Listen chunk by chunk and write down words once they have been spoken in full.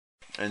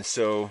And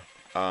so,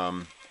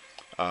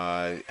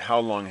 how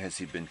long has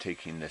he been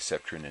taking the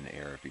Septrin and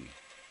ARV?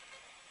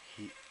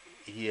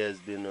 He has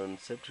been on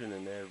Septrin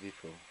and ARV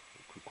for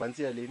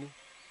kwanzia lini?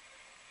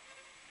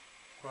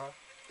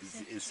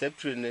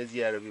 Septrin na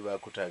ARV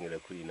bakutangira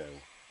kuri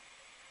nangu.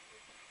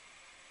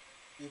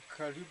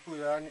 Karibu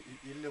yani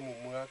ile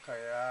mwaka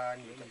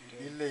yani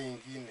ile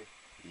ingine.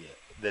 Yeah,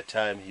 the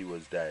time he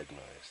was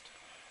diagnosed.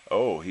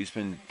 Oh, he's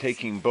been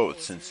taking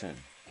both since then.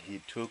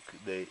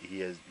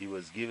 He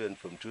was given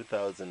from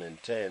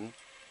 2010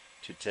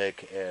 to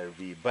take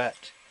ARV,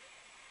 but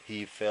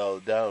he fell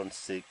down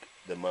sick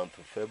the month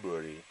of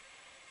February.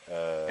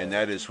 And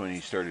that is when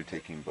he started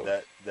taking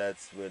both.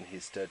 That's when he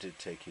started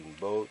taking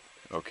both.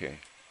 Okay.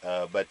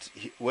 But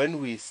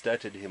when we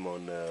started him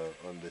on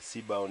the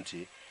Sea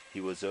Bounty, he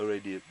was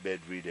already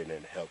bedridden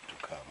and helped to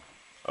come.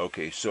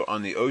 Okay, so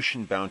on the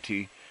Ocean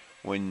Bounty,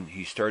 when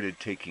he started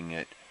taking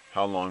it,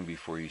 how long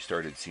before he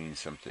started seeing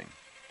something?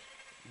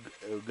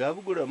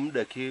 Gabugura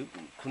muda ki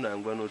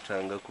kunangwa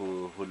notanga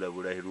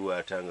kuhulabura hiruwa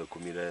atanga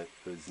kumira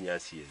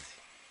zinyasi yezi.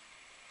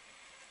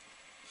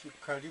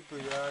 Karibu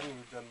yani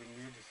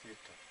utamilili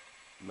sita.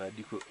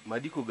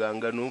 Madiko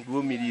ganga no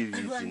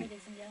milili zini.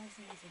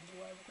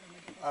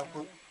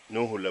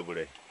 No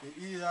hulabura.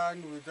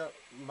 Yani uta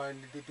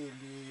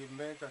manditili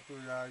meta tu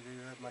ya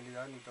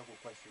maniyani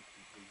utakukwasi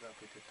kuga.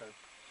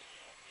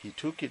 He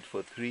took it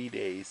for 3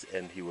 days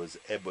and he was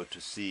able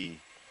to see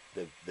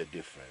the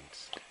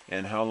difference.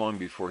 And how long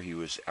before he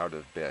was out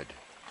of bed?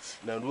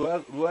 Na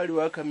ruwali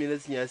wakamila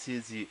zinyasi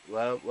hizi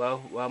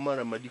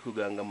wamara madiko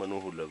ganga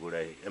manohula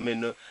gurai. I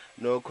mean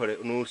no kore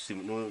no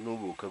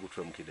buka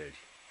kutura mkidali.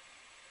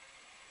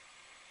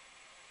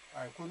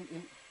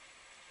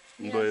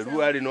 Mboye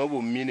ruwali no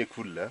bumine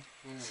kula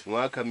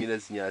wakamila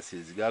zinyasi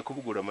hizi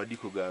gakubugura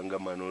madiko ganga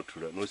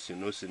manotura no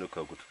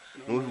kakutu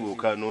no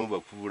buka no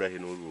bakubura he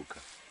no buka.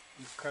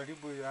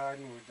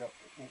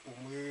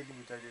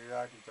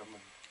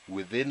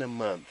 Within a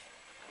month,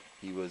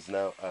 he was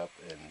now up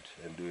and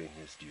doing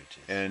his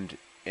duties.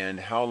 And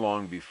how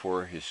long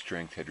before his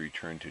strength had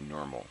returned to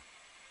normal?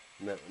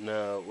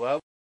 Na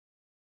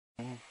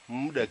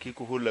muda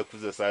kikuhula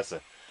kuza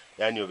sasa,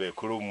 yani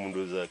obekuru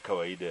mundu za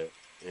kawaida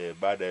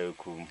baada ya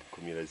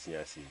kumira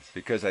zinyasi.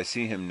 Because I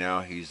see him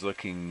now, he's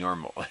looking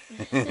normal.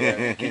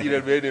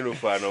 Kijira bene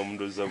rufana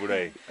mundu za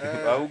burai.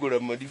 Wabugura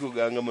madiko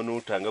ganga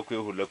manutanga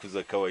kwehula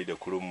kuza kawaida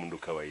kuru mundu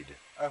kawaida.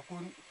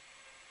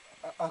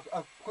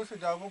 Akusi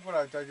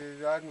dabugura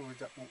tajani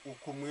uta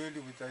ukumwili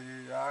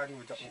utajani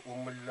uta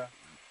umula.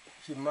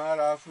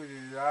 Kimara afu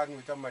yani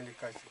uta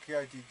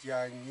manikasikia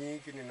jijanyi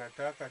kini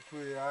nataka tu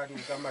yani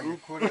uta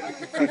manikuri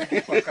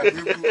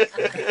karibu.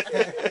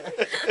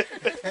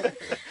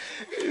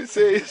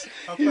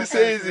 He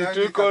says it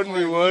took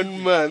only 1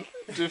 month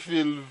to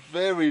feel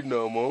very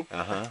normal.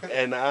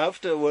 And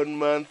after 1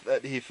 month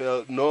that he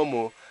felt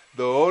normal,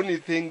 the only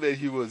thing that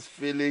he was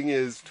feeling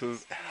is to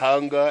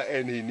hunger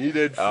and he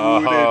needed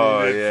food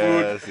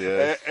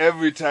Yes.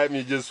 Every time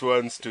he just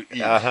wants to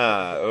eat.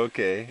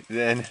 Okay.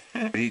 Then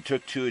he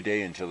took 2 a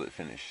day until it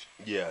finished.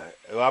 Yeah.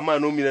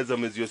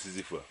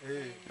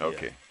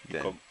 Okay.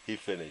 Then. He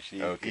finished.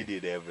 He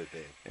did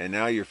everything. And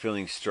now you're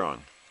feeling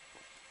strong.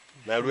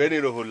 Now really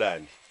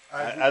Rohulani.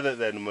 Other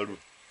than Maru.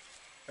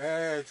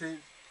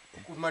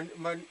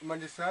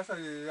 Manisasa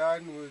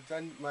yani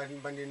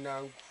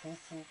manina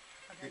kufu.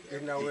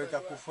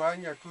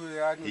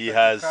 He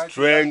has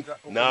strength.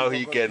 Now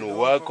he can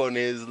work on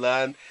his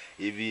land.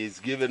 If he is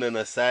given an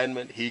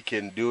assignment, he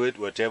can do it.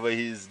 Whatever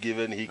he is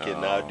given, he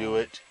can now do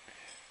it.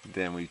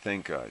 Then we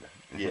thank God.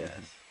 Yes.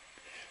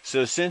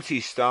 So since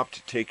he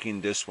stopped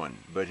taking this one,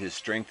 but his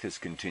strength has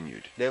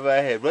continued. Never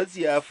had. What's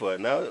the offer?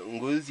 Now,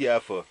 who's the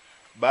offer?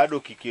 Bado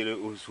kikire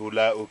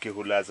usula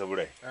ukihula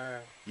sabure.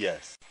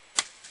 Yes.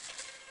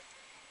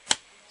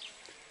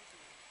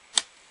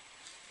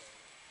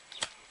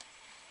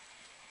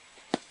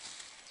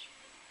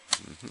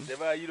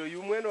 Deva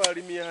you mweno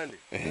alimia hande.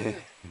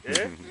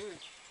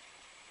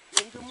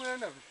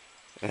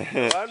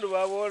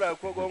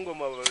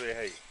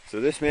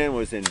 So this man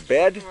was in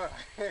bed.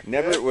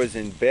 Never was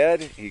in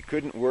bed. He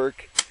couldn't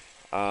work.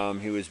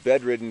 He was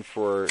bedridden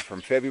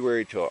from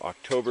February till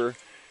October,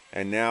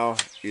 and now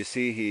you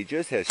see he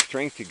just has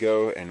strength to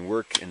go and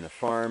work in the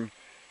farm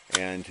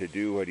and to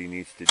do what he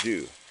needs to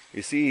do.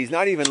 You see, he's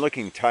not even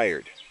looking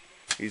tired.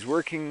 He's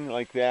working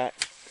like that.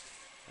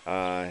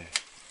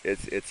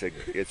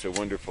 It's a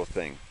wonderful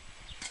thing.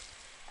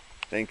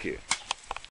 Thank you.